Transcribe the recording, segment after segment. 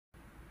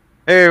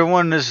Hey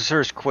everyone, this is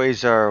Hurst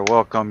Quayzar.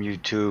 Welcome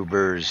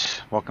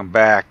YouTubers. Welcome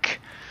back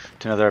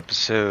to another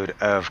episode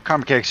of Car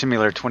Mechanic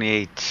Simulator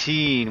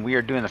 2018. We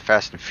are doing the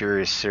Fast and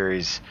Furious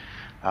series.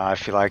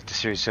 If you like the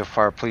series so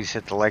far, please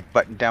hit the like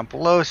button down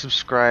below,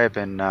 subscribe,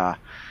 and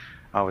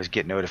always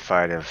get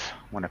notified of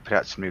when I put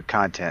out some new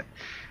content.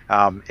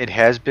 It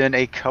has been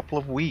a couple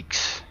of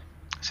weeks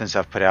since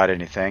I've put out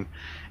anything,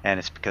 and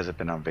it's because I've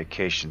been on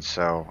vacation.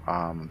 So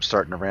I'm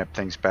starting to ramp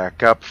things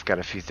back up. I've got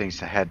a few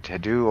things I had to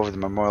do over the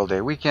Memorial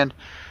Day weekend,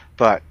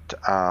 but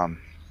I'm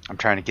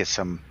trying to get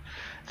some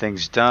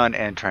things done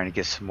and trying to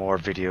get some more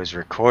videos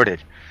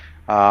recorded.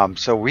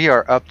 So we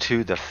are up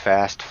to the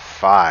Fast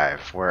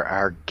Five, where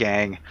our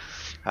gang,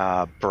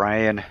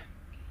 Brian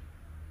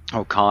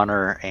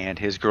O'Connor and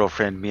his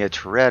girlfriend Mia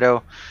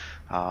Toretto,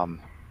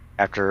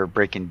 after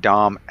breaking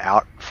Dom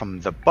out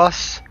from the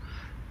bus,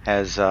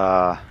 has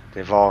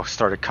they've all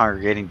started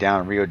congregating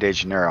down in Rio De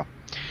Janeiro.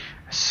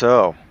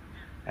 So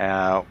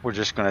we're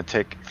just going to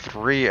take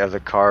three of the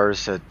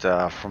cars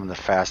that from the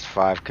Fast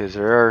Five, because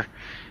there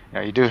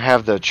are, you do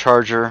have the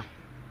Charger,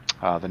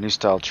 the new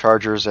style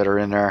Chargers that are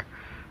in there.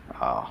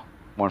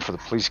 One for the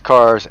police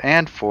cars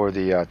and for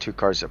the two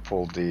cars that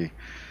pulled the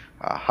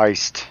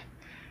heist,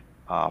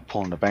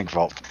 pulling the bank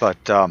vault.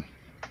 But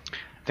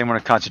they want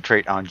to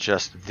concentrate on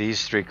just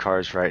these three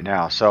cars right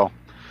now. So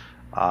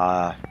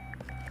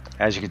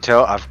as you can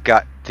tell, I've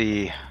got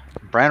the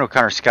Brian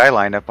O'Connor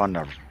Skyline up on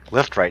the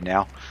lift right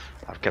now.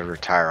 I've got to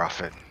retire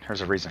off it. There's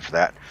a reason for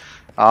that.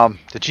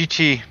 The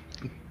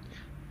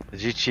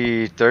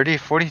GT30,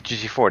 40,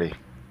 GT40,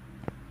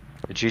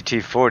 the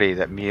GT40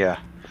 that Mia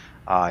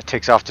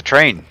takes off the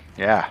train.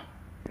 Yeah,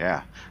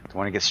 the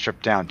one that gets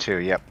stripped down too.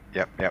 Yep.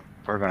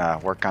 We're gonna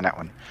work on that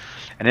one.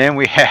 And then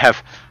we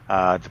have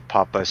the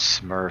Papa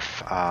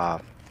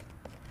Smurf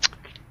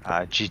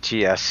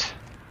GTS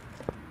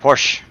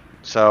Porsche.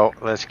 So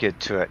let's get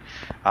to it.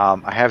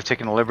 I have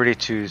taken the liberty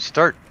to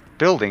start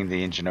building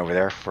the engine over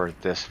there for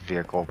this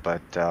vehicle,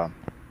 but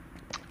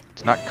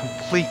it's not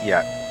complete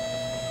yet.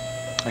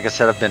 Like I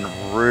said, I've been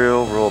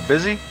real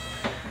busy,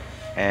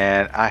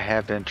 and I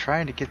have been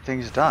trying to get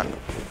things done.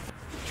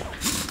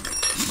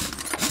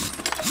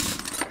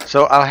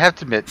 So I'll have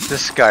to admit,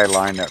 this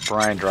Skyline that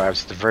Brian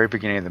drives at the very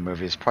beginning of the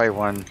movie is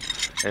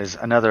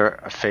another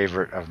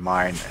favorite of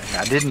mine. And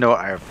I didn't know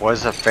I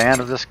was a fan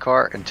of this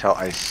car until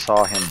I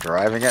saw him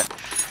driving it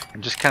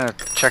and just kind of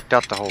checked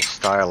out the whole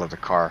style of the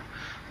car.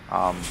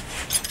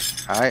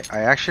 I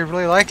actually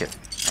really like it.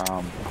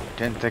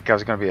 Didn't think I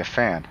was going to be a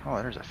fan.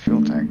 Oh, there's a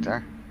fuel tank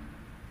there.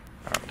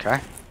 Okay.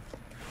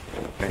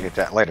 Gonna get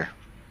that later.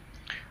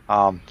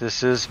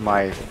 This is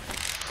my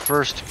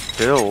first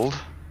build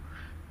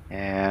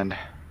and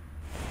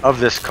of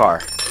this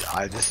car.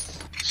 I just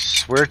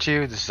swear to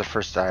you, this is the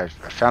first I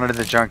found it in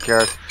the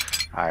junkyard.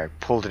 I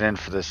pulled it in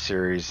for this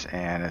series,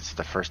 and it's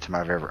the first time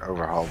I've ever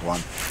overhauled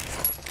one.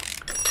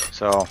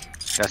 So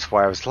that's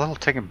why I was a little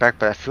taken back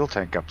by that fuel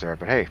tank up there,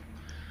 but hey,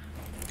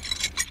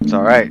 it's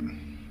alright.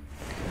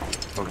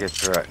 We'll get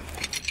through it.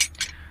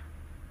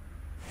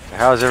 So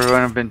how's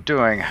everyone been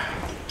doing?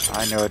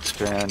 I know it's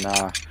been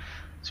a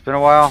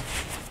while.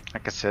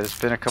 Like I said, it's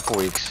been a couple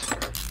weeks.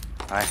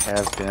 I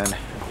have been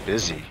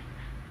busy.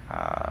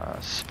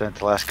 Spent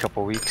the last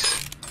couple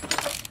weeks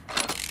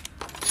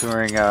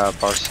touring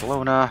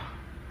Barcelona,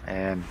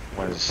 and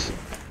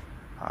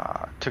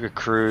took a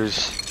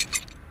cruise,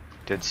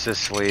 did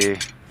Sicily,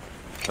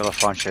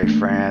 Villefranche,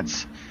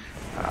 France,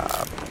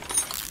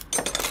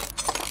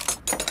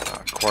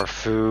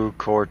 Corfu,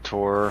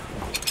 Cortour,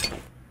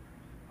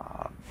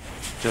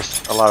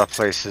 just a lot of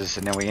places,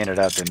 and then we ended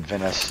up in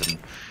Venice. And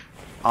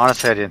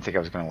honestly, I didn't think I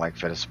was going to like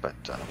Venice, but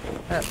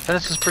yeah,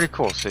 Venice is pretty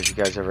cool. So if you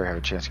guys ever have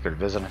a chance to go to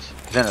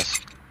Venice,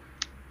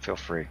 feel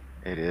free.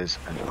 It is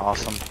an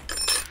awesome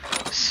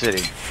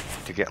city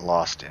to get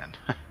lost in.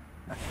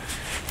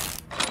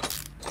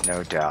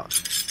 No doubt.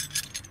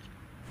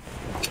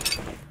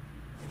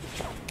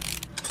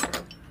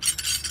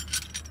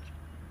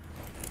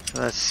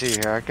 So let's see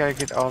here. I gotta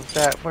get all of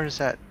that. Where is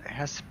that? It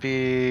has to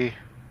be.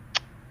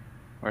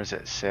 Where does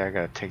it say I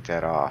gotta take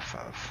that off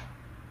of?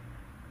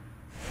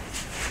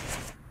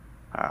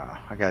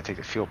 I gotta take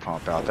the fuel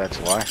pump out, that's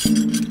why.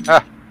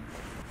 Ah!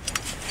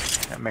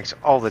 That makes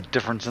all the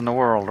difference in the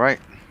world, right?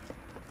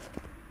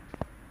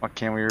 What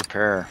can we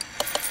repair?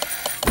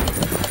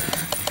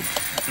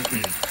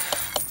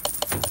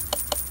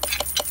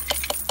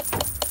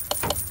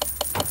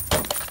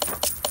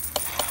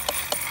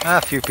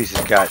 A few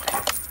pieces got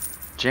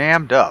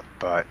jammed up,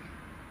 but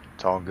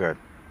it's all good.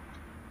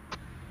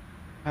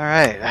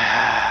 Alright,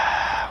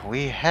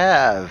 we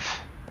have...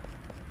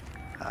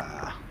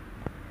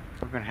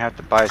 we're going to have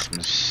to buy some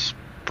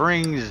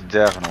springs,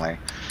 definitely.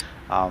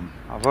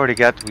 I've already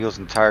got the wheels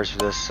and tires for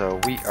this, so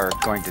we are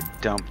going to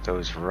dump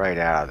those right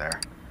out of there.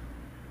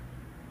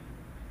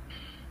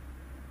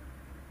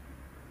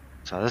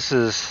 So this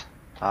is,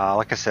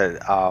 like I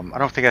said, I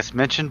don't think that's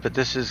mentioned, but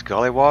this is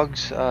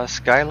GollyWog's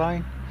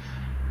Skyline.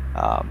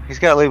 He's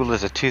got it labeled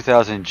as a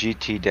 2000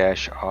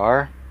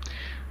 GT-R.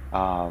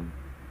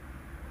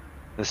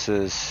 This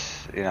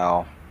is,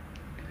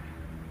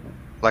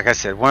 like I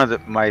said, one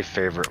of my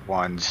favorite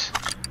ones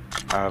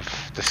of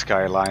the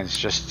Skylines.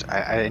 Just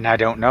and I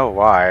don't know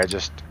why.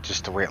 Just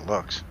the way it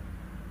looks.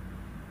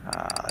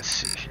 Let's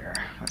see here.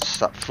 Let's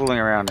stop fooling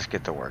around. Let's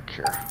get to work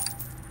here.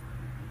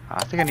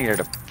 I think I needed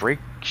a brake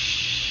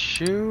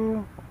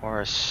shoe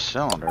or a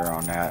cylinder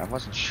on that. I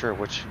wasn't sure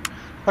which.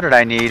 What did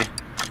I need?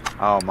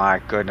 Oh my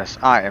goodness.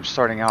 I am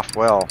starting off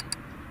well.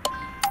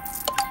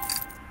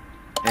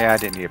 Yeah, I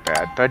didn't need it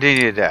bad, but I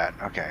did need that.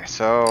 Okay,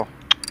 so.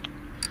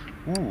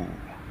 Ooh.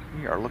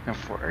 We are looking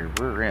for a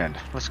rear end.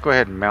 Let's go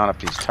ahead and mount up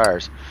these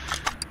tires.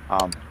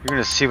 You're going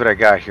to see what I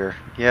got here.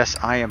 Yes,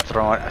 I am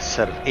throwing a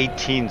set of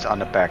 18s on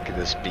the back of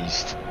this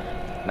beast.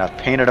 And I've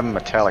painted them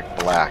metallic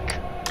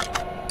black.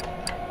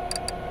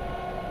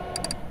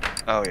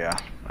 Oh yeah.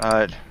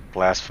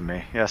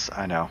 Blasphemy. Yes,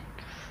 I know.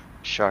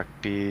 Shock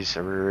bees,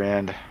 a rear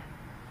end.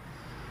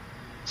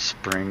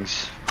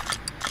 Springs.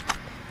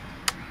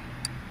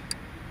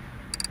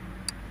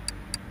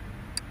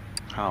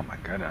 Oh my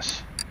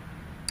goodness.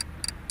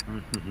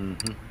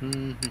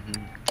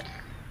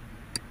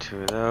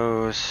 Two of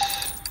those.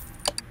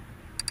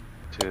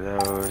 Two of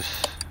those.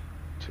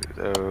 Two of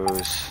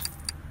those.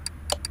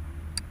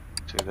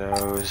 Two of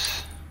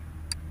those.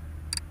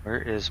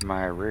 Where is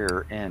my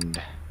rear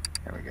end?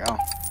 There we go.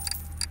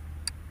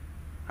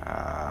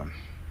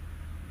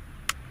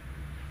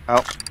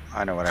 Oh,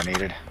 I know what I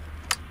needed.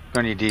 I'm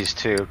gonna need these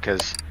too,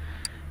 because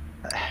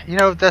you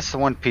know, that's the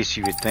one piece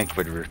you would think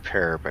would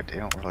repair, but they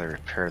don't really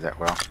repair that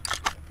well.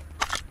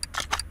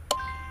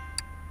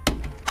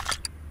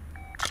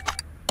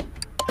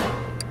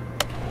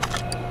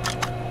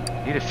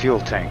 Need a fuel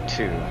tank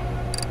too.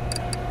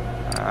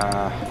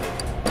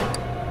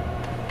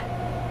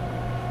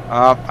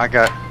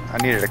 I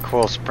needed a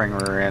coil spring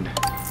rear end.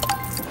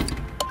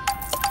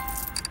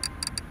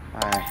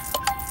 I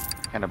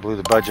kind of blew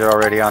the budget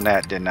already on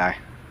that, didn't I?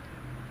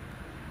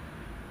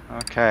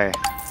 Okay.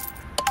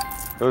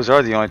 Those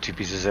are the only two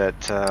pieces that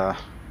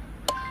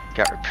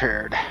got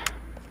repaired.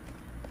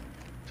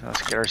 So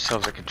let's get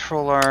ourselves a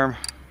control arm.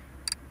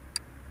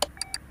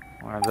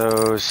 One of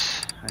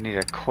those. I need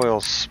a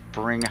coil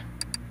spring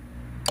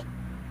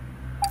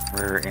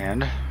rear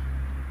end.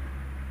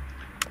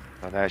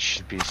 So that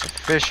should be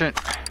sufficient.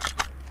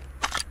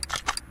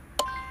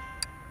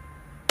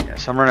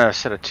 Yes, I'm running a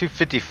set of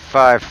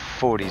 255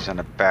 40s on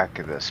the back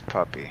of this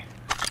puppy.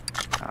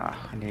 I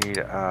need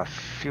a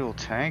fuel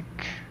tank.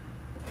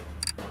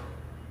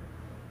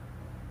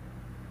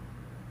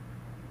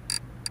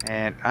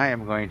 And I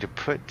am going to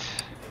put,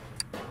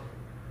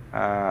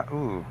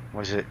 ooh,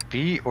 was it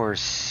B or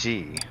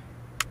C?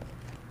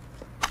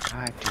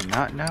 I do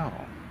not know.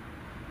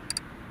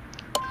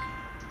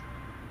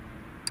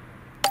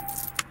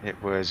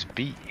 It was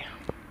B.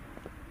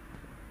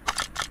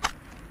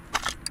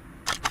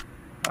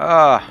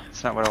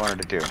 It's not what I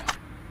wanted to do.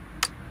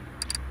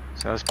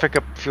 So let's pick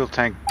up fuel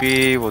tank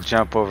B. We'll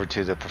jump over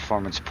to the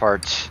performance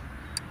parts.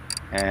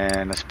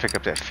 And let's pick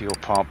up that fuel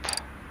pump.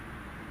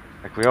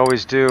 Like we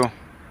always do.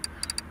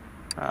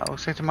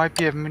 Looks like there might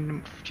be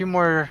a few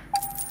more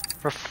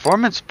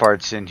performance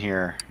parts in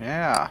here.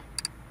 Yeah.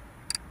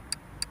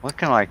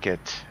 Looking like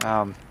it.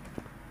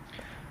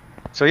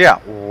 So yeah,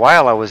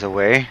 while I was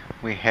away,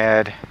 we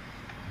had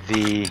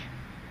the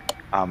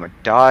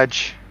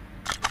Dodge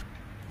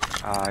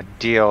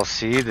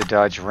DLC, the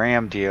Dodge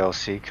Ram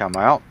DLC come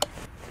out.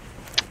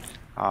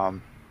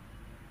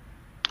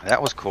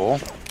 That was cool.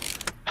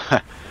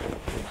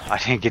 I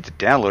didn't get to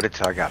download it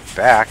till I got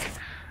back.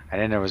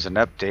 And then there was an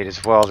update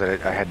as well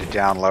that I had to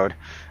download.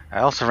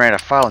 I also ran a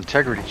file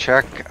integrity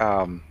check.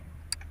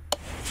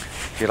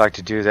 If you'd like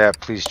to do that,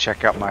 please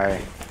check out my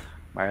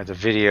other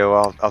video.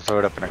 I'll throw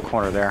it up in a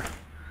corner there.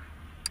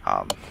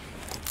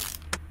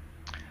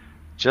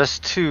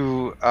 Just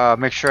to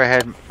make sure I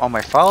had all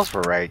my files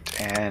were right,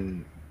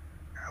 and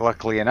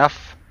luckily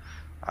enough,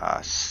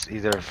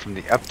 either from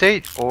the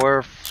update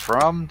or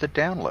from the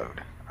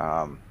download,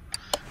 I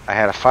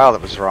had a file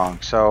that was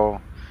wrong.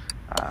 So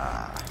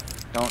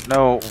don't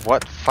know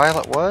what file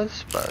it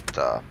was, but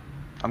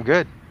I'm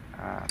good.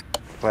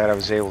 Glad I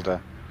was able to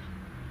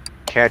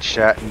catch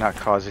that and not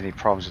cause any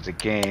problems with the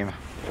game,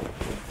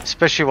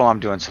 especially while I'm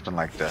doing something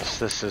like this.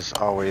 This is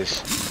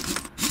always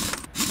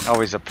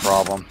a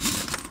problem.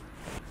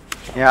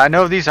 Yeah, I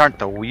know these aren't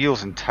the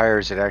wheels and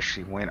tires that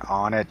actually went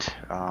on it.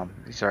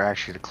 These are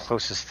actually the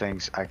closest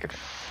things I could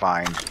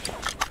find,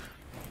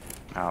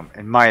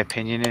 in my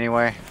opinion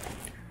anyway.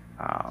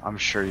 I'm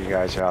sure you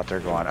guys are out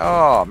there going,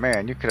 oh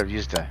man, you could have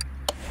used a,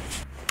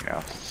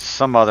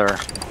 some other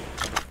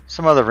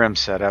rim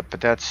setup,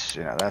 but that's,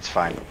 that's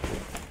fine.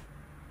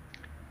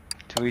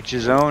 To each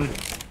his own.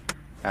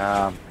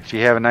 If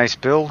you have a nice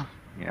build,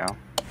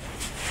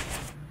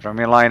 throw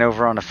me a line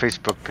over on the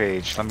Facebook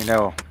page. Let me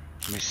know.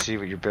 Let me see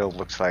what your build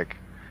looks like.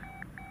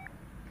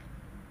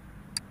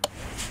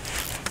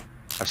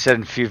 I've said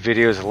in a few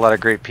videos, a lot of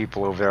great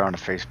people over there on the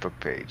Facebook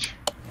page.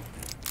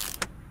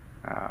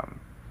 A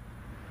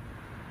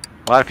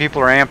lot of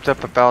people are amped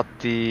up about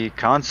the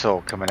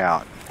console coming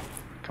out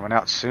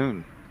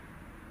soon.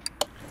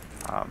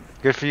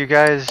 Good for you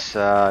guys.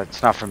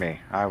 It's not for me.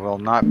 I will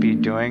not be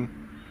doing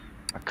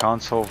a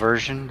console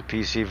version. The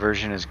PC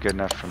version is good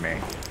enough for me.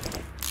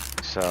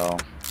 So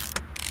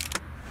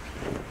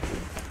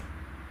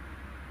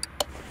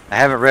I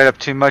haven't read up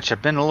too much.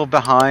 I've been a little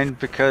behind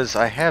because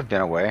I have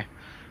been away.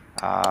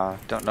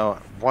 Don't know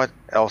what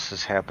else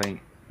is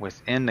happening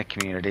within the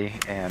community,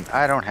 and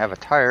I don't have a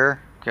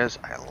tire because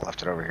I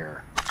left it over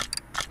here.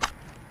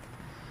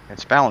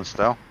 It's balanced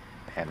though,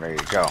 and ready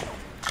to go.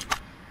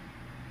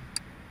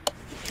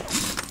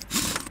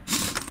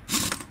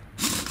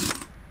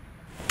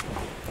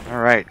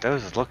 Alright,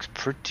 those looks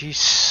pretty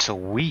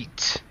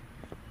sweet.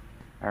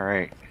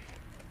 Alright.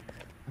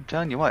 I'm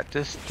telling you what,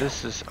 this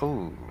is,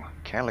 oh,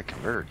 catalytic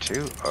converter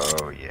too?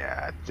 Oh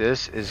yeah,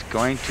 this is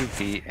going to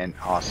be an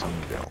awesome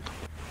build.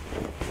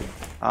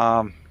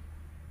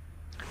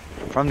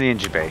 From the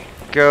engine bay.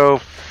 Go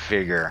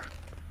figure.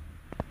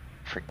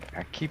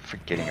 I keep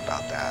forgetting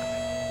about that.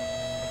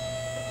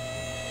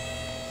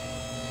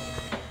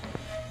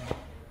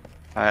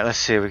 Alright, let's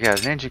see. We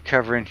got an engine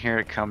cover in here.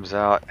 It comes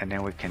out, and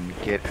then we can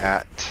get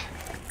at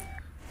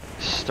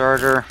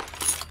starter.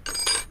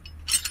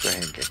 Let's go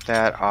ahead and get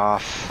that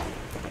off.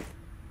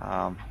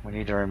 We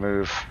need to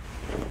remove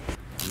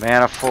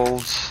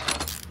manifolds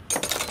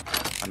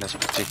on this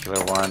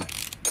particular one.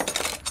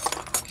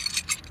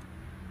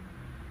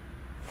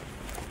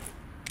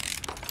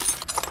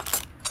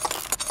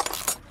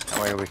 That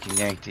way we can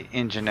yank the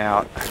engine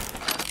out.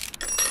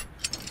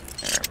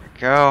 There we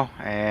go,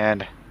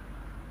 and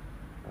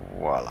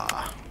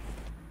voila.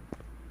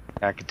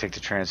 Now I can take the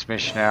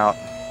transmission out.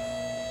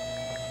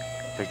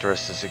 Take the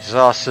rest of this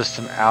exhaust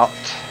system out.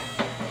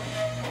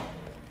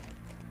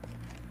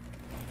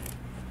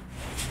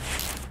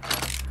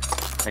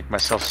 Make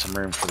myself some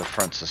room for the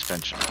front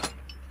suspension.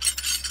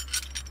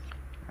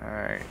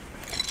 Alright.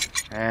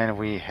 And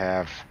we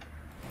have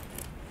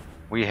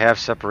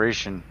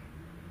separation.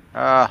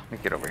 Let me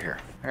get over here.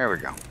 There we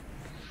go.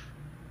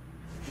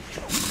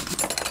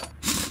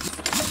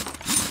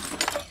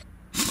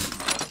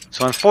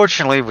 So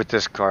unfortunately with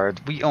this car,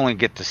 we only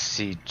get to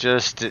see we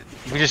just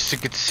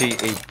get to see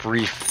a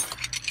brief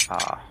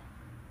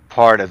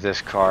part of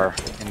this car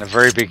in the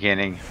very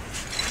beginning.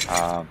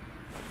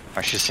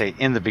 I should say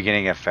in the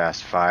beginning of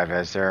Fast 5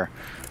 as they're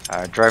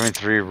driving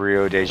through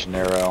Rio De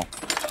Janeiro,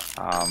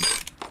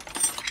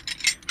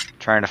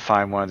 trying to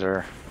find one of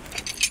their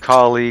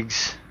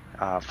colleagues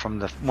from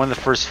the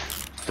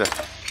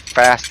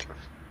Fast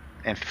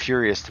and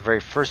Furious, the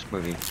very first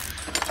movie.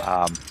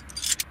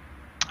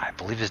 I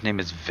believe his name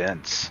is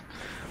Vince.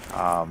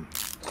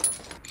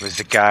 It was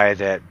the guy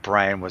that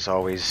Brian was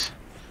always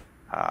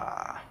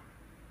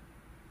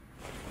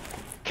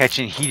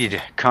catching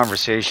heated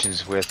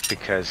conversations with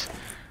because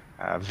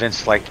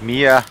Vince liked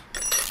Mia,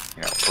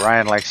 you know,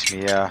 Brian likes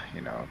Mia,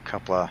 you know, a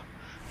couple of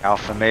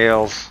alpha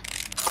males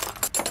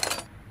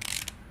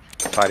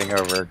fighting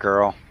over a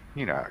girl.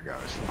 You know how it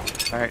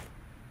goes, right?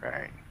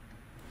 Right.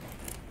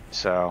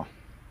 So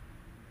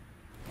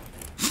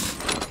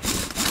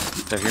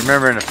if you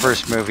remember in the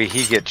first movie,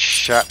 he gets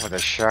shot with a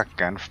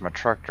shotgun from a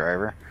truck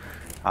driver,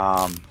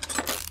 and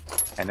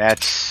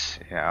that's,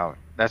 you know,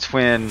 that's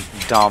when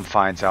Dom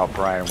finds out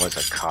Brian was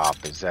a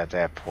cop. Is at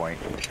that point.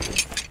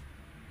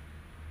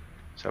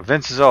 So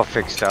Vince is all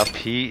fixed up.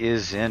 He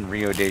is in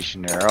Rio de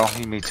Janeiro.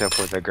 He meets up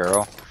with a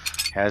girl,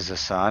 has a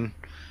son,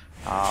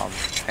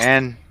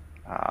 and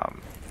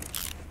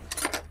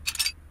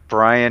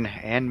Brian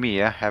and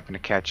Mia happen to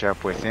catch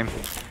up with him,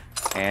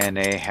 and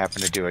they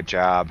happen to do a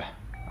job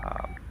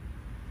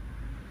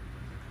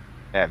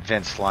that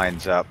Vince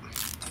lines up.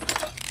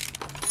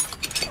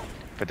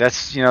 But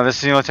that's, you know, this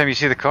is the only time you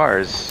see the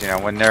cars, you know,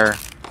 when they're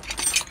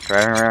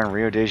driving around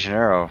Rio de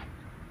Janeiro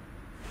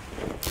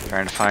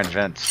trying to find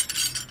Vince.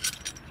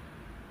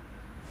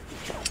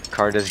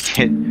 Car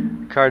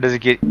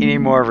doesn't get any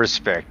more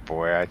respect,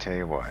 boy, I tell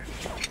you what.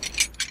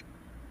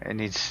 It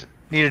needed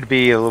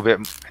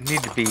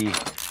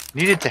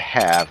to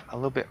have a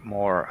little bit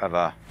more of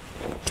a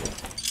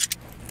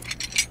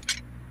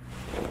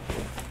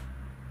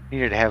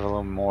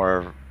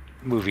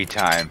movie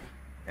time,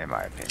 in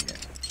my opinion.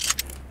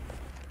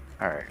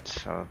 Alright,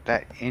 so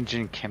that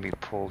engine can be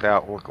pulled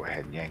out. We'll go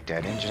ahead and yank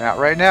that engine out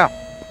right now.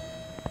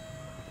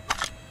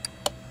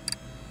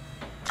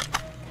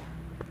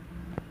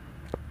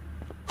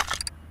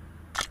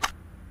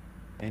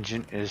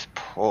 Engine is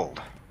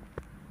pulled.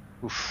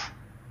 Oof.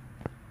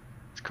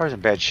 This car's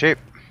in bad shape.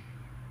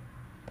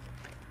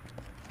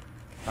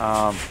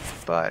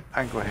 But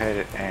I can go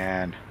ahead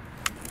and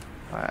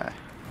pull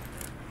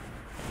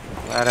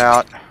that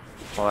out,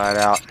 pull that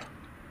out,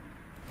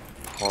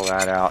 pull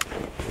that out.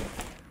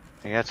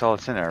 I think that's all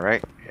that's in there,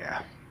 right?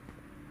 Yeah.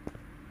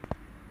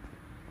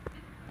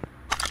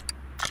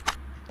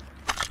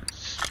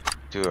 Let's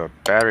do a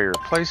battery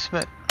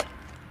replacement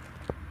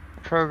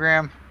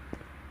program.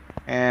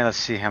 And let's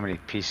see how many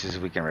pieces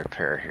we can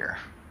repair here.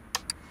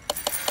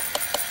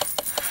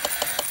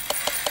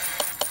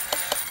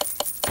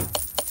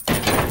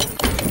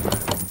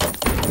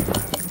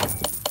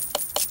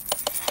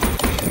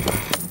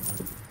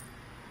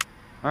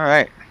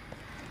 Alright.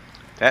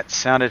 That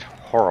sounded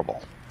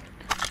horrible.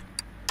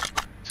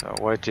 So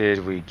what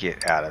did we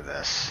get out of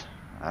this?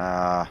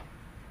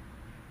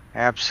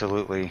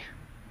 Absolutely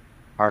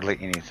hardly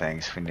anything.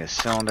 So we need a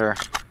cylinder.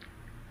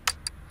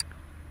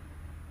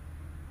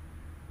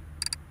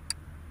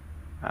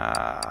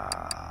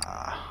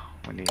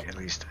 We need at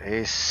least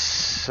a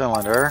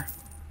cylinder.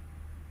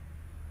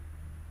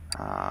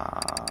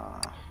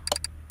 A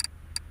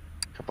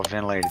couple of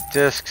ventilated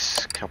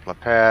discs, a couple of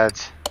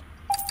pads,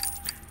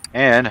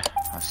 and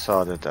I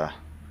saw that the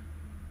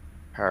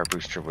power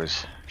booster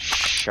was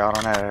shot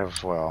on that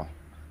as well.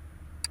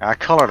 I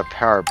call it a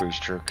power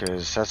booster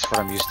because that's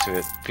what I'm used to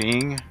it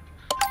being.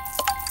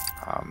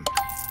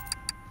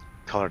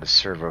 Call it a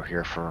servo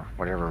here for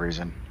whatever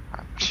reason.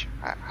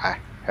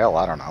 Hell,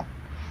 I don't know.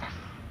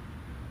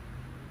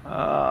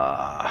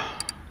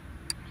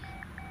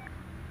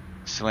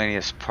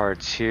 Miscellaneous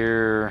parts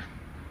here.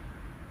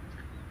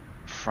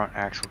 Front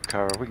axle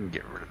cover. We can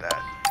get rid of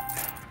that.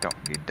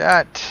 Don't need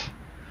that.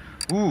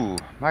 Ooh,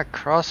 my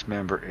cross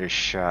member is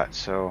shot.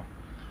 So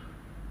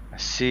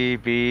C,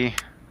 B.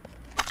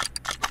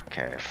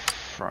 Okay,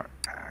 front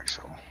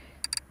axle.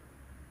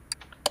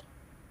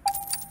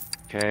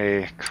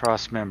 Okay,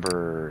 cross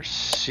member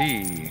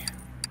C.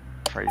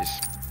 Phrase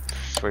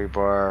sway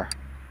bar.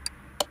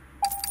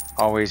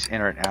 Always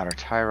inner and outer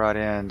tie rod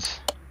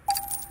ends.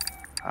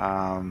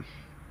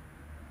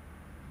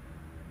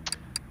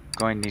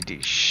 Going to need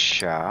these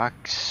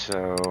shocks,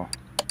 so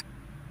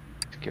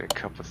let's get a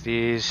couple of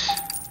these,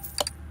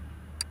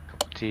 a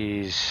couple of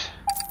these,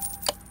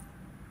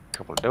 a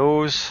couple of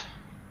those.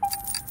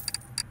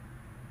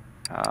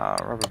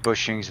 Rubber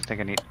bushings, I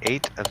think I need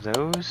 8 of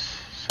those,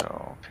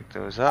 so pick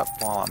those up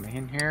while I'm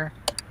in here.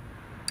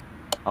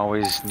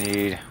 Always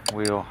need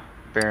wheel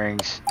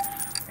bearings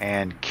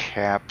and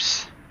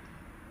caps.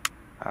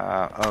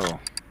 Oh,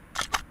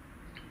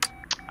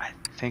 I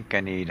think I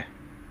need,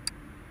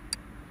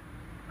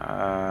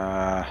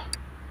 I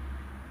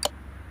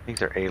think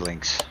they're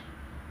A-links.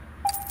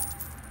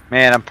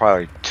 Man, I'm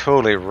probably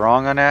totally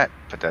wrong on that,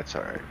 but that's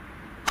alright.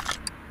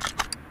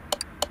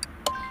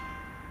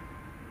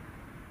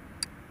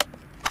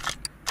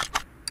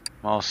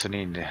 I'm also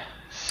need to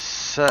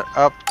set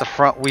up the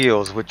front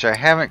wheels, which I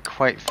haven't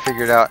quite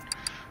figured out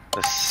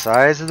the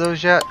size of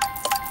those yet.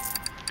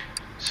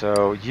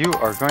 So you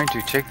are going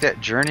to take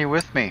that journey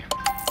with me.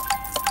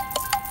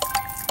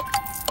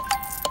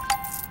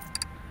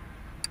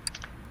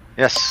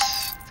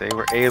 Yes, they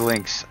were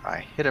A-links. I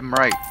hit them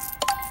right.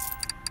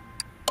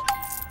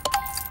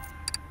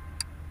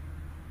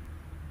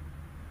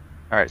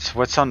 Alright, so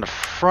what's on the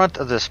front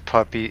of this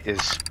puppy is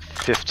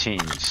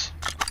 15s.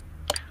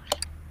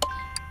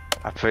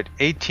 I put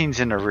 18s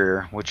in the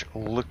rear, which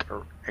look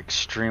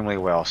extremely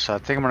well. So I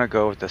think I'm going to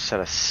go with a set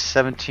of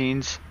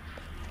 17s.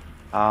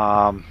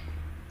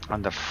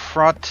 On the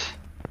front,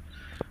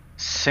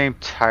 same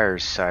tire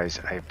size,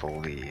 I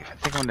believe. I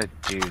think I'm going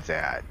to do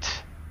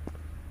that.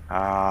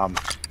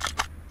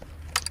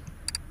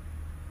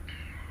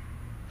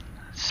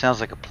 Sounds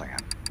like a plan.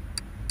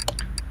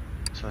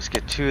 So let's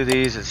get 2 of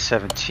these at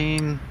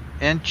 17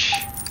 inch.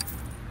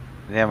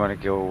 And then I'm going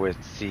to go with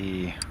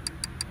the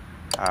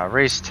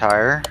race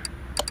tire.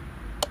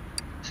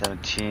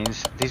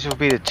 17s. These will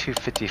be the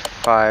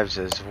 255s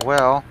as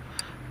well,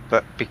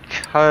 but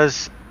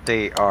because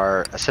they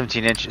are a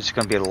 17 inch, it's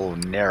going to be a little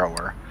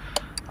narrower.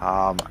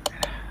 I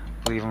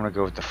believe I'm going to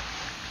go with the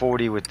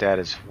 40 with that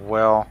as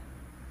well.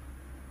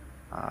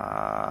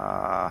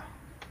 I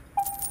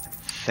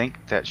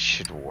think that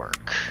should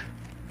work.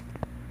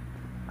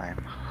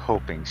 I'm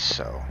hoping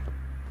so.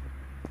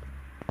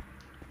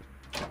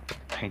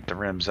 Paint the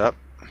rims up.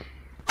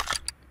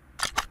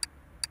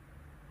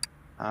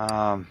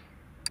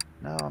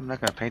 No, I'm not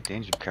going to paint the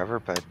engine cover,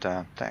 but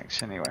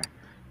thanks anyway.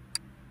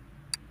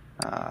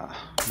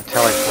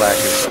 Metallic black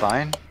is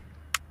fine.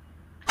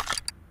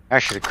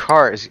 Actually, the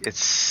car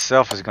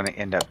itself is going to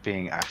end up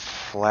being a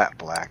flat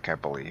black, I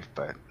believe,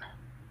 but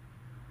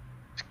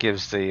it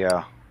gives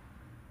the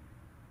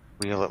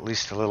wheel at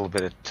least a little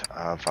bit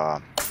of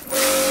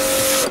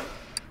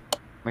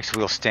makes the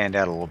wheel stand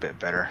out a little bit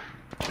better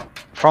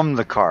from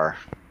the car.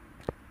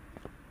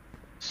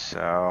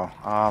 So,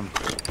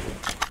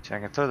 so I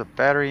can throw the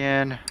battery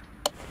in,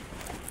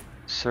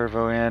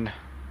 servo in.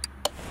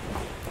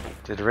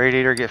 Did the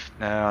radiator get?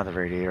 No, the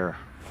radiator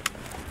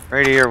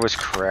was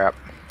crap.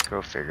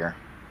 Go figure.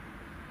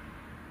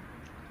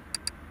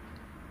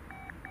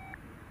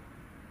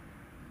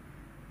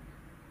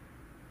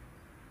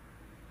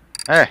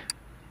 Hey,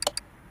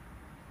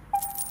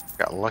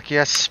 got lucky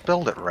I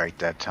spilled it right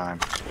that time.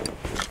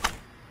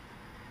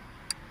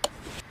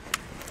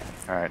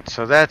 Alright,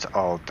 so that's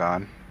all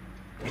done.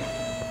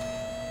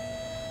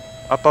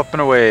 Up, up,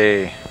 and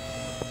away.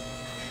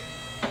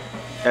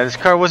 Yeah, this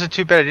car wasn't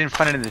too bad. I didn't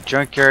find it in the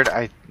junkyard.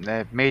 I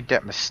made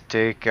that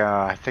mistake.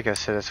 I think I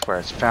said that's where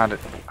I found it.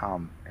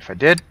 If I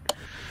did,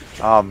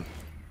 I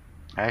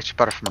actually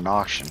bought it from an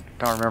auction.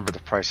 Don't remember the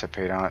price I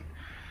paid on it.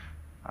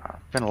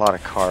 Been a lot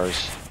of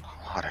cars.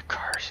 A lot of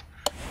cars.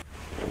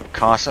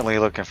 Constantly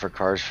looking for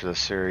cars for the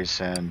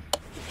series, and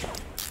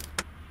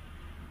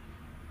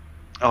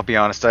I'll be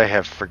honest, I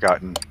have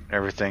forgotten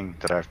everything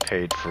that I've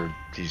paid for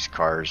these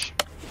cars.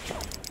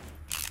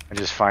 I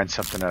just find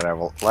something that I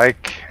will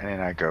like, and then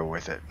I go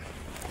with it.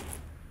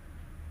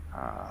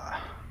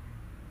 That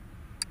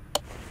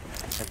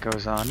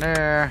goes on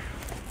there.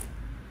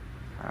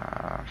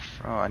 Oh,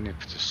 I need to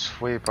put the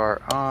sway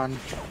bar on.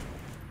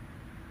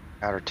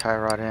 Outer tie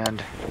rod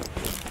end.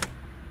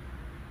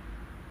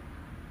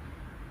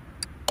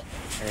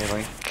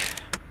 A-link.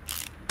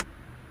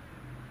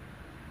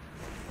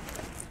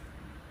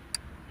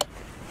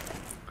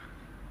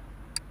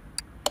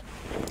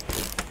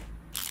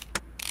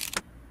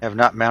 I have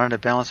not mounted a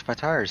balance my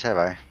tires, have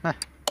I? Huh.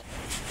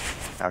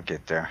 I'll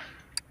get there.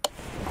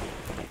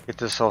 Get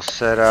this all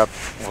set up.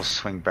 We'll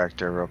swing back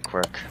there real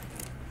quick.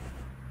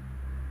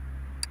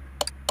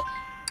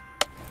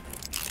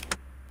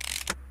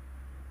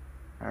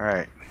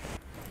 Alright.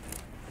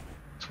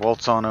 Let's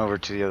waltz on over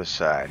to the other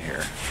side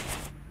here.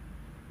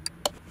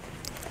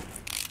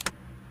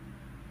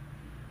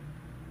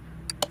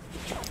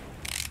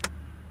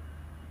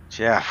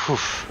 Yeah, whew,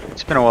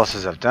 it's been a while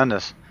since I've done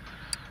this.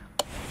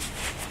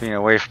 Being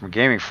away from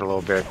gaming for a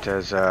little bit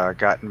has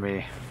got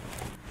me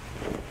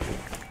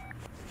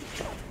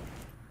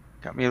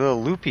a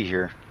little loopy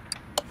here.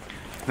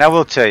 And I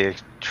will tell you,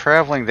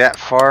 traveling that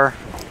far,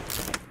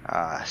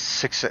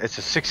 it's a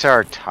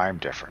 6-hour time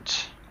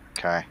difference.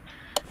 Okay,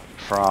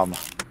 from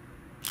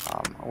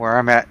where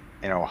I'm at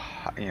in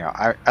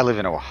Ohio, I live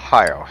in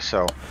Ohio,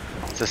 so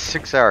it's a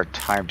 6-hour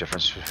time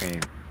difference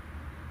between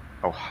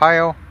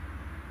Ohio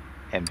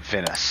and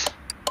Venice.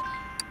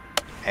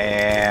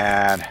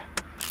 And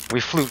we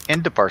flew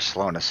into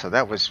Barcelona, so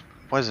that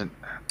wasn't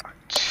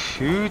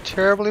too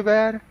terribly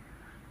bad.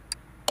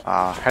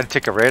 Had to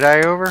take a red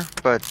eye over,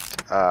 but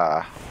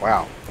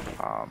wow.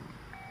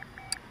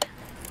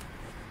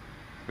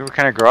 We were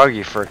kind of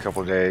groggy for a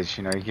couple of days.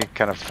 You know, you get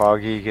kind of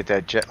foggy, you get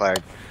that jet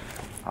lag.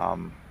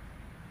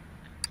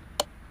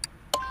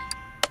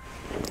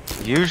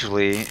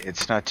 Usually,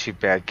 it's not too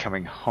bad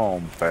coming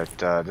home, but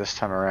this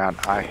time around,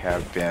 I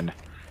have been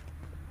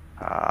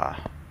a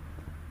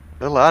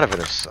little out of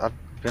it. I've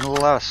been a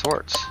little out of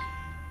sorts.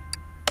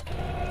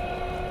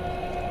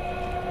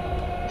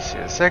 Let's see,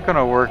 is that going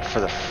to work for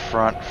the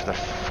front, for the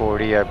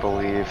 40, I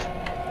believe?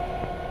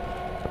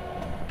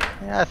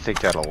 Yeah, I think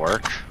that'll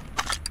work.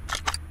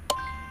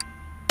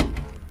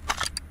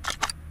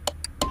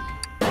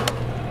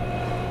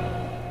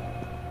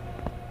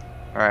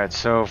 Alright,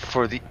 so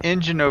for the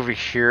engine over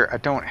here, I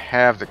don't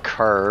have the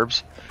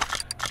carbs.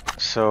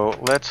 So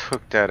let's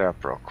hook that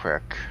up real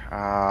quick.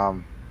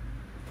 Going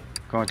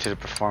to the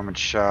performance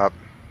shop.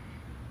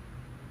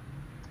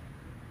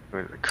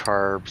 Go to the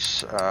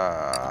carbs.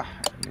 I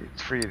need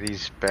 3 of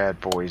these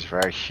bad boys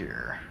right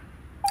here.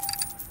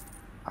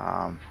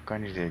 Going to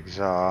need the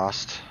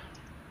exhaust.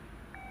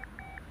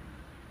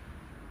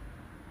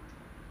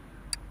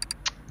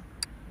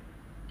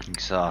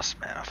 Exhaust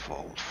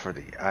manifold for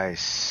the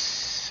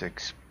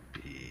i6B.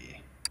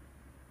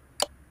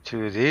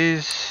 2 of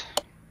these.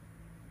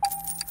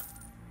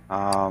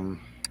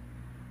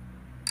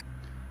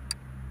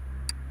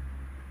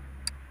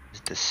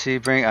 The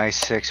Sebring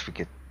i6, we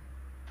get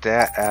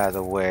that out of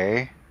the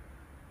way.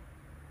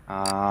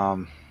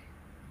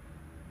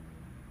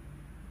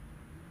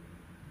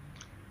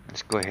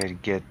 Let's go ahead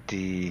and get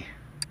the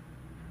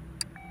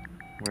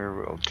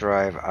rear-wheel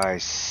drive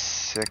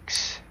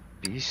i6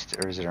 Beast,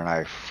 or is it an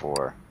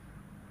i4?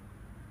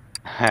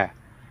 I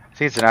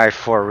think it's an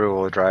i4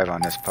 rear-wheel drive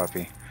on this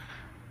puppy.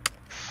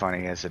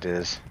 Funny as it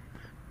is.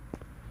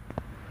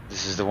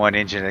 This is the one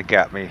engine that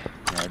got me,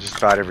 you know, just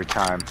about every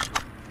time.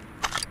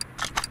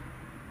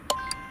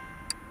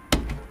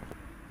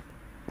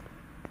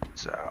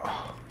 So,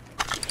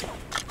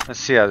 let's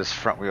see how this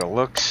front wheel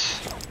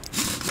looks.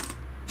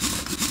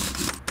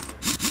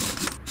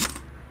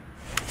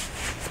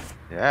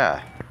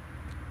 Yeah.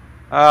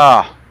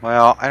 Oh,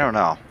 well, I don't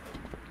know.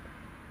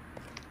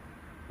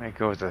 I might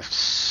go with a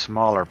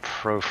smaller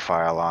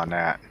profile on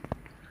that.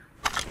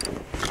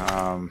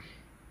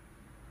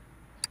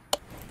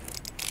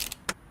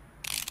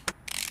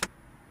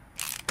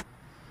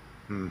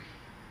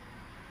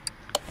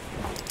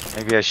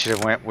 Maybe I should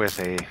have went with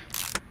a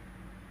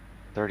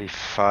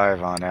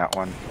 35 on that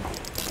one.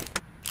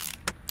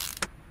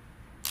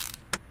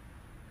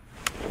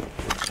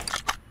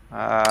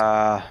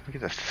 Let me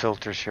get the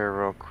filters here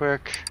real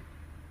quick.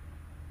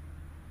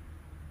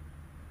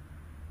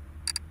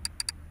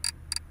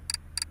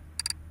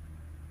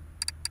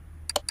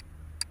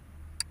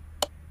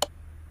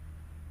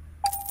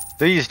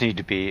 These need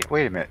to be,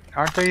 wait a minute,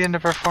 aren't they in the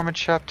performance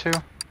shop too?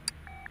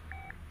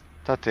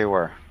 Thought they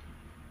were.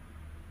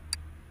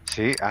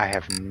 See, I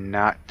have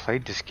not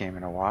played this game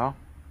in a while.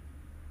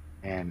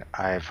 And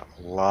I've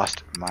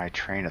lost my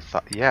train of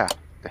thought. Yeah,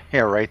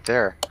 right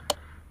there.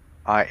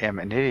 I am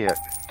an idiot.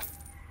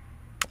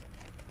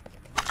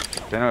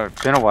 Been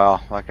a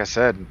while, like I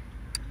said.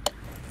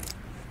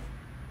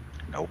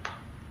 Nope.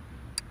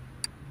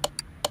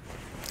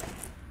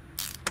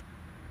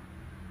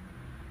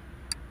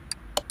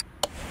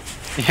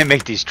 Yeah,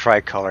 make these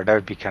tricolor. That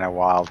would be kind of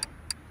wild.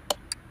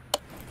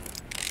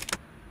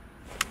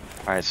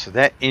 Alright, so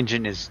that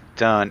engine is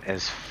done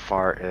as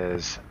far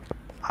as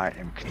I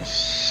am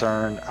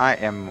concerned. I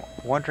am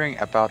wondering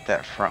about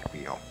that front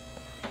wheel.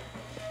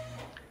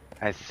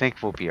 I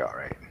think we'll be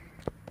alright.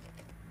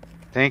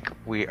 I think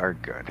we are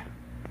good.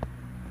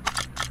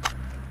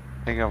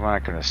 I think I'm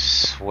not going to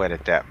sweat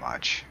it that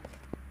much.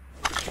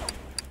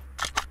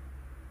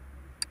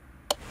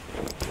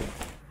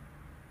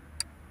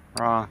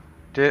 Wrong.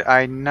 Did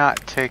I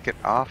not take it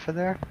off of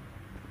there?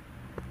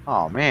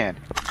 Oh man.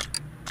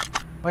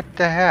 What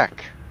the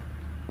heck?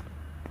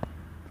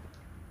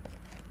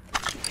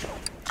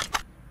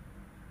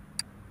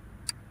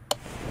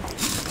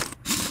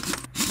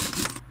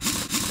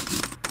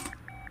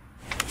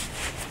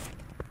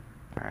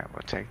 Alright,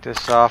 we'll take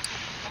this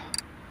off.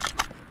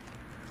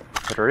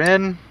 Put her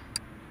in.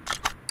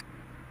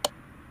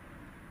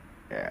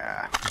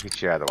 Yeah,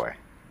 get you out of the way.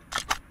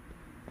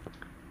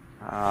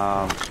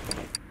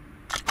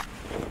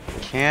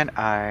 Can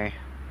I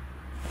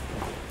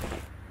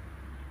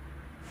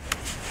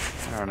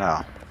don't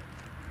know.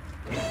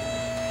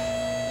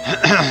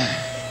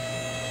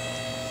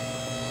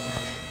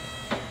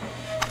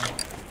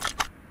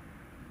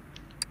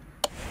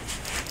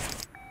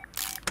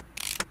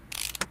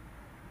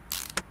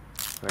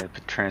 Go ahead,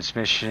 put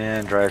transmission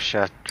in, drive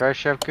shaft. Drive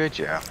shaft good?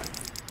 Yeah.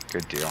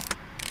 Good deal.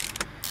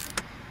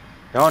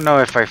 Don't know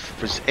if I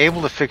was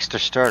able to fix the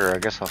starter. I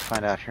guess I'll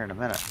find out here in a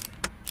minute.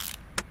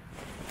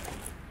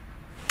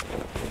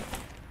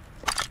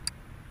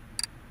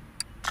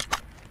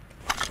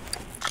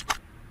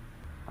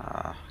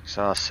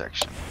 Exhaust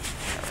section.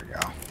 There we go.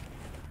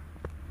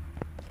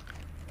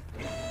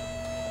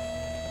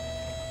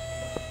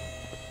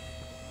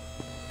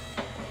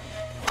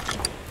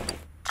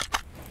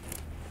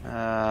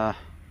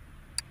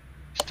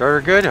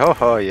 Starter good?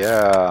 Oh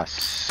yeah,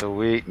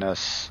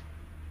 sweetness.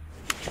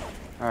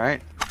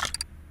 Alright.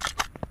 I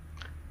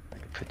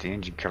can put the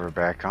engine cover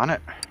back on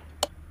it.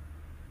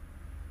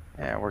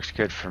 Yeah, it works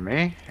good for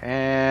me.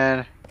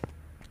 And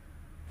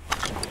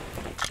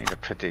need to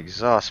put the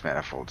exhaust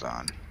manifolds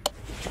on.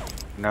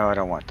 No, I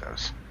don't want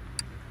those.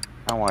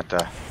 I want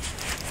the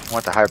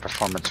high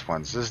performance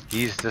ones.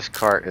 This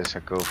car is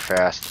a go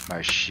fast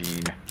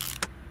machine.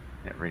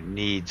 It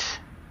needs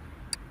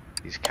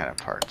these kind of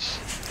parts.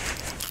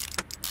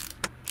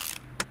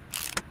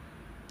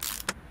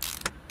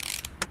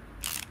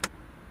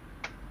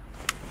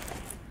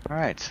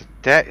 Alright, so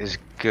that is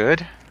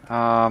good.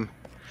 I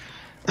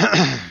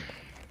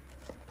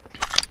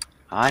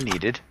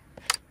needed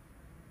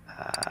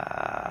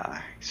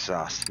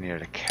exhaust.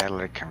 Needed a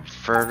catalytic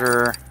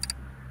converter.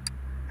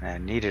 And I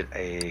needed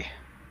I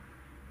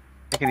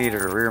think I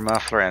needed a rear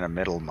muffler and a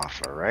middle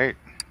muffler, right?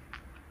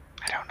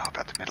 I don't know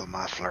about the middle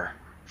muffler.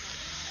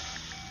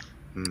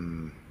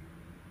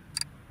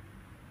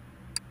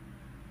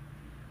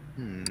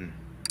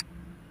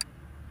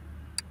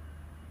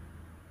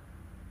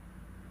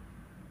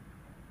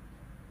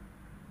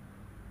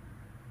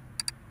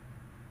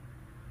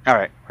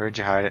 Alright, where'd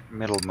you hide it?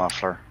 Middle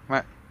muffler.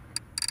 What?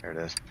 There it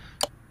is.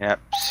 Yep,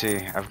 see,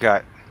 I've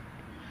got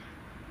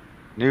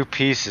new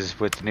pieces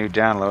with the new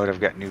download.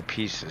 I've got new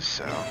pieces,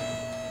 so.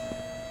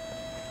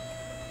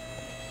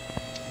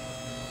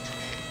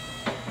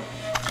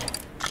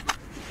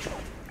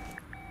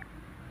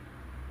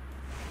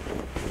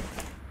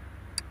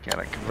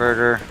 Catalytic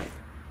converter,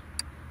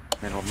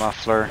 middle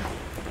muffler,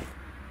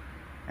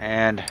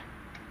 and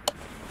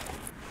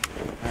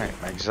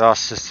alright, my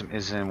exhaust system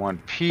is in one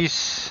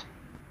piece.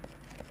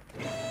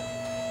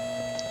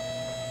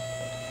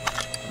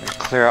 Let me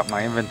clear out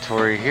my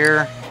inventory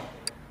here.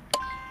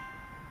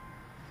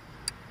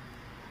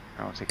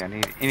 I don't think I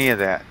need any of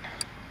that.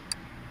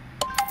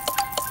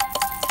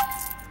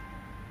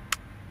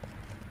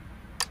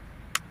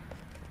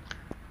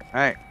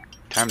 Alright,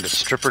 time to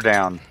strip her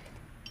down.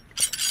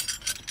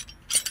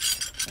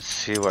 Let's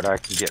see what I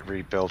can get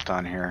rebuilt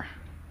on here.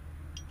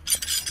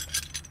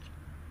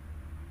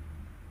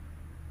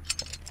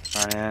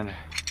 Front end.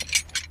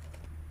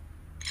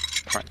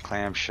 Front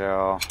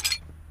clamshell.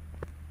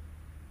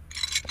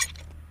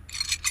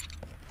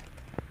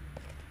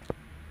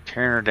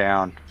 Tearing her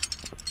down.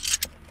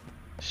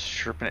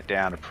 Stripping it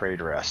down to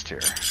parade rest here.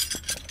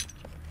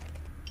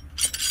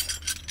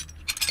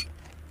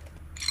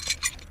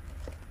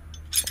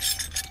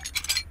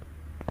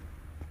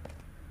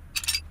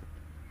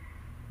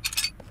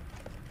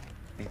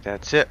 I think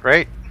that's it,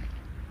 right?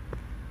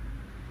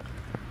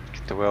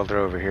 Get the welder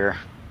over here.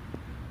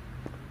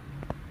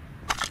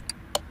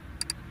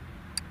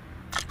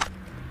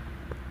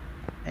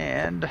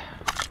 And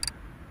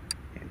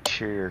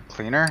interior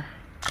cleaner.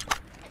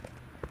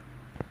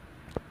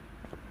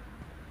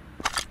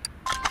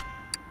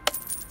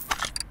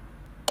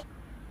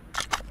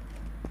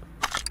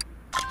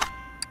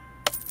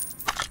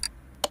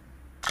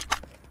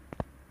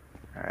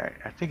 Alright,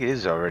 I think it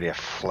is already a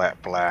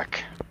flat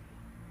black.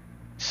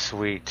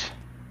 Sweet.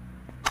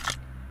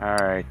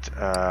 Alright,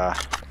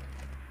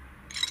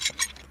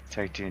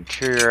 take the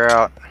interior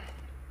out.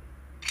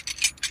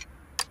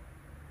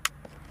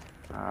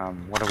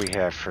 What do we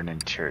have for an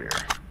interior?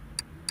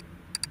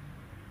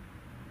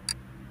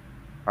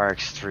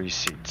 RX3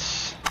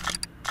 seats.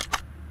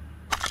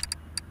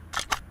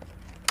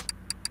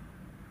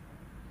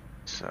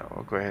 So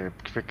we'll go ahead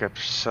and pick up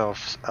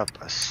yourselves up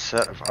a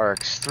set of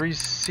RX3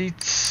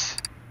 seats.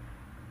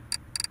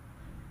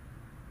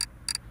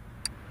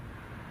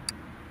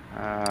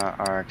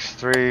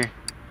 RX3.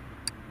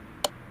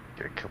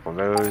 Get a couple of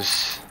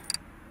those.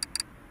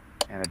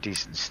 And a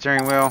decent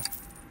steering wheel.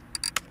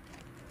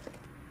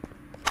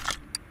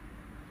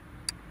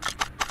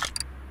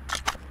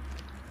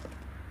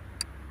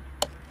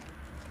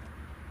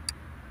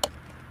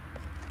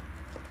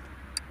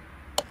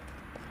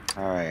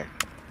 Alright.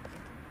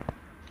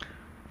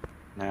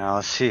 Now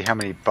let's see how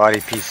many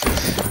body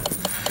pieces.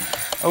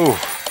 Oh!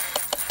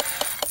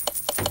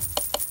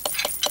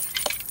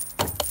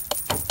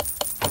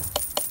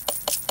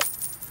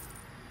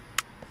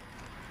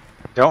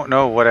 Don't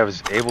know what I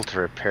was able to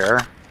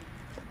repair,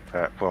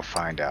 but we'll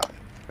find out.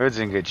 Hood's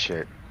in good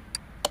shape.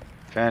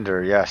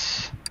 Fender,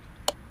 yes.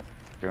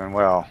 Doing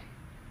well.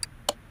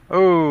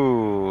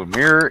 Oh,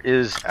 mirror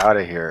is out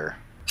of here.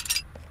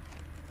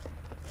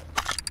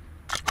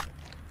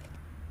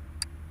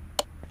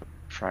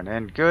 Front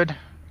end good.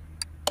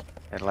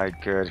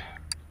 Headlight good.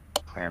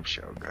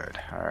 Clamshell good.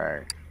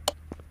 Alright.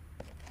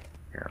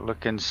 You're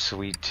looking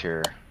sweet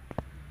here.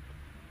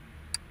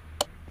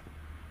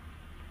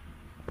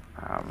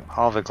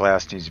 All the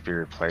glass needs to be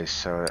replaced,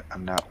 so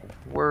I'm not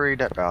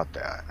worried about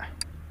that.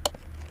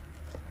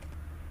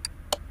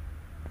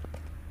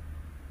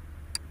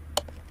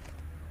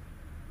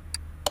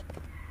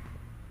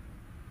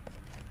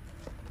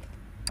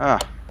 Ah.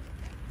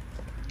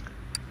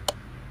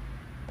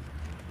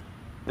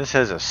 This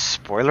has a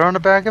spoiler on the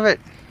back of it?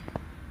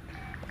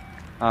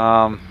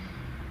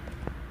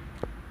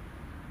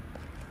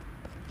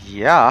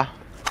 Yeah.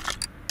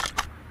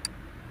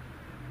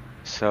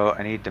 So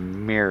I need the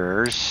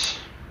mirrors.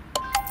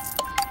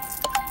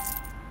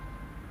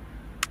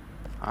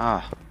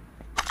 Ah.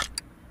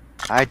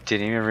 I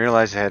didn't even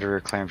realize I had a rear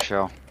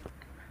clamshell.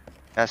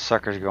 That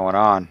sucker's going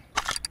on.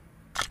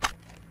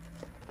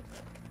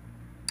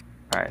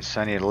 Alright,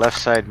 so I need a left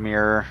side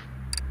mirror.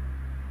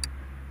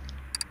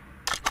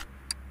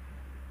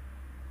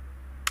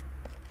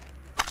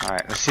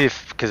 Alright, let's see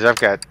if, because I've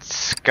got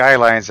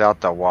Skylines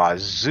out the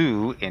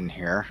wazoo in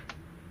here.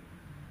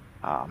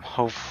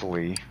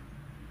 Hopefully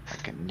I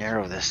can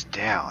narrow this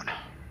down.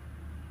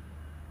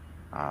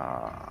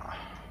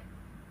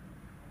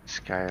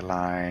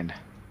 Skyline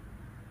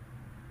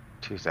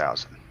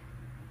 2000.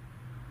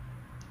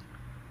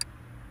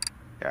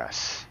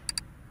 Yes.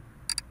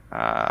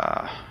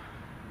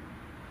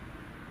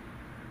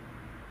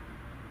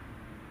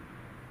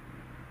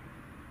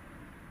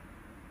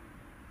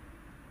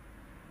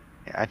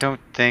 I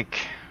don't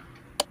think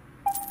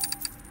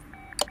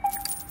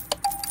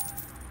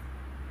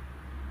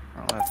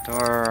left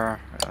door.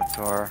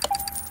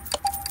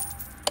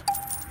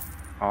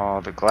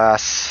 Oh, the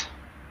glass.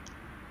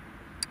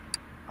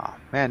 Oh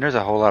man, there's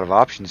a whole lot of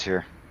options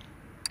here.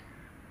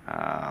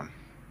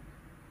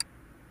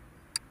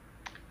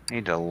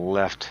 Need a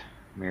left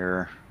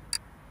mirror.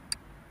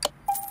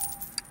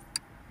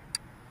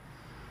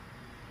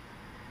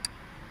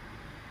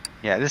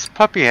 Yeah, this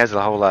puppy has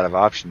a whole lot of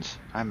options.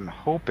 I'm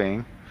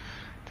hoping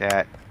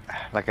that,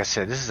 like I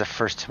said, this is the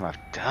first time I've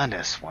done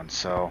this one,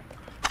 so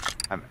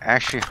I'm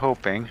actually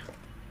hoping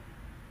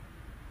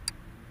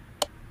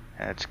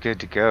that's good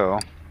to go.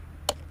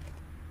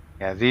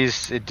 Yeah,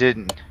 these, it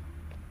didn't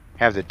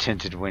have the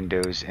tinted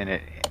windows in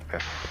it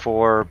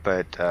before,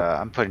 but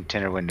I'm putting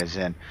tinted windows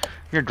in.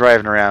 You're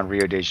driving around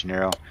Rio De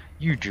Janeiro,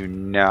 you do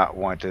not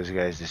want those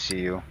guys to see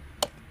you.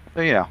 So,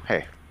 you know,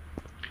 hey,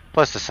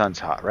 plus the sun's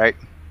hot, right?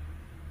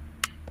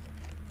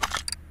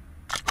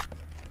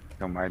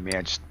 Don't mind me,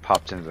 I just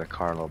popped into the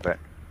car a little bit.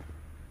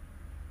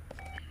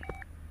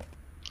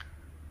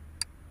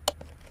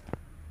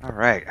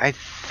 Alright, I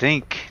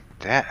think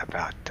that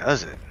about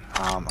does it.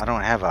 I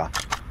don't have a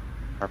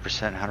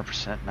 100%,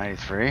 100%,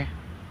 93.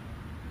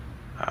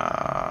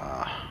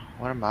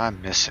 What am I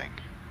missing?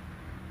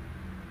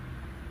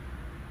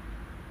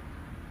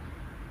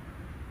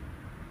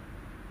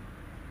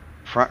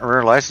 Front and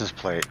rear license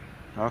plate.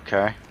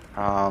 Okay.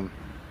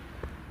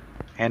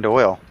 And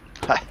oil.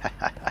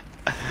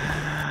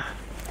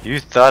 You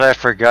thought I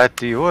forgot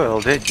the oil,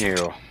 didn't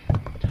you?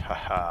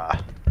 Haha.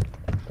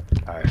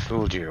 I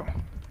fooled you.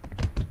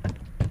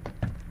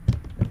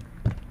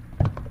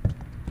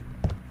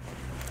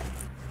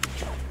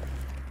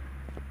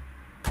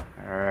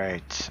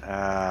 Alright,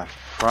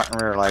 front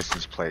and rear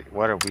license plate.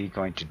 What are we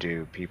going to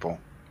do, people?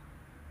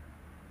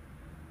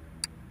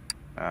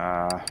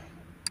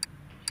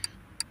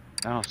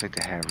 I don't think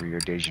they have Rio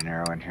De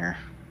Janeiro in here.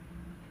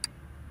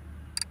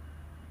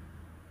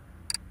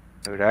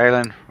 Rhode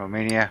Island,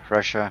 Romania,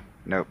 Russia.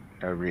 Nope,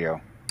 no Rio.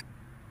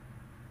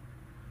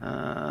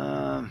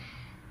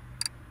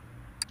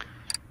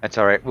 That's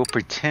alright, we'll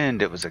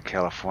pretend it was a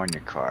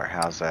California car.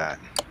 How's that?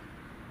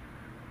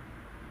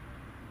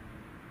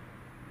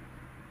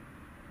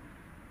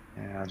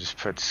 Yeah, I'll just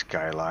put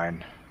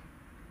Skyline.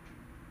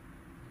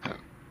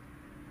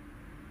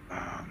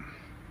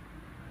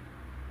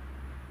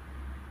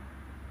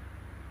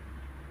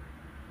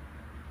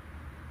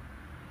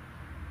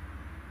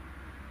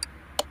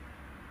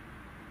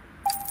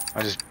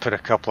 I'll just put a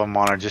couple of them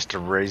on it just to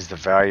raise the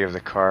value of the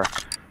car.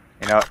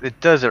 You know, it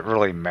doesn't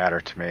really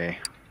matter to me.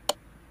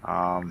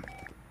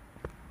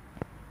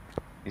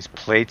 These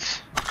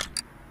plates.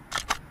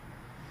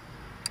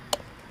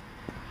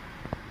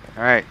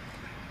 Alright.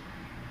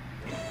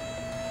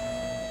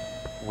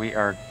 We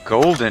are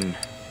golden.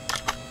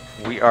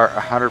 We are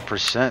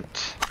 100%.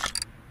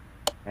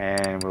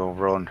 And we'll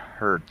run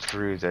her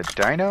through the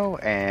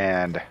dyno,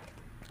 and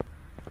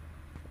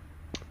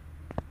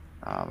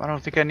I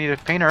don't think I need to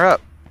paint her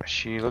up.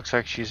 She looks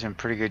like she's in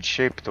pretty good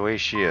shape the way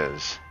she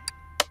is.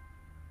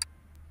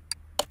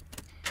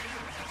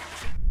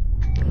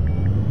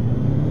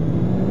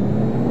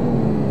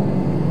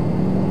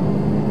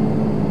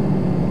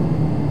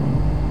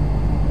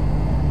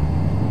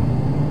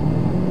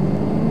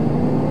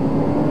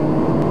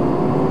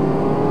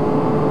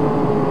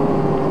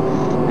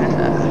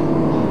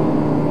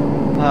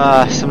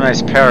 Some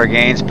nice power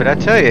gains, but I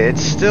tell you,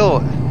 it's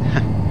still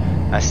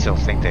I still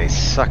think they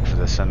suck for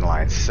this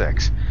inline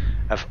 6.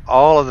 Of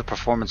all of the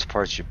performance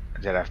parts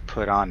that I've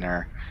put on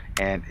there,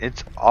 and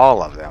it's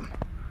all of them,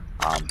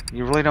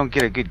 you really don't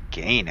get a good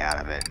gain out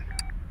of it.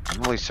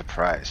 I'm really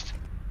surprised.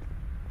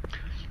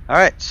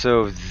 Alright,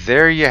 so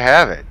there you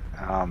have it.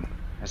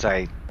 As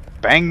I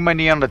bang my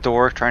knee on the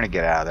door trying to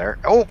get out of there.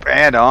 Oh,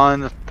 and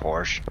on the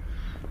Porsche.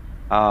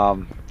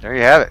 There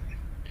you have it.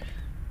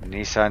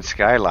 Nissan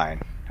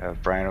Skyline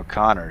of Brian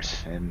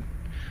O'Connor's, and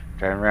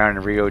driving around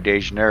in Rio De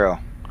Janeiro.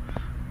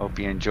 Hope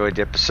you enjoyed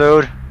the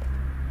episode.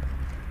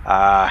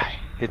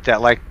 Hit that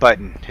like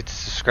button, hit the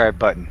subscribe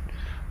button,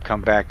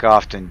 come back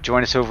often,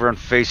 join us over on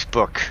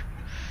Facebook.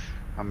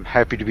 I'm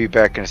happy to be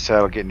back in the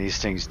saddle getting these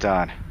things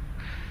done.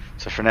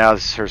 So for now,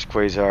 this is Hurst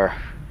Quayzar.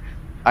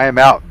 I am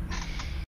out.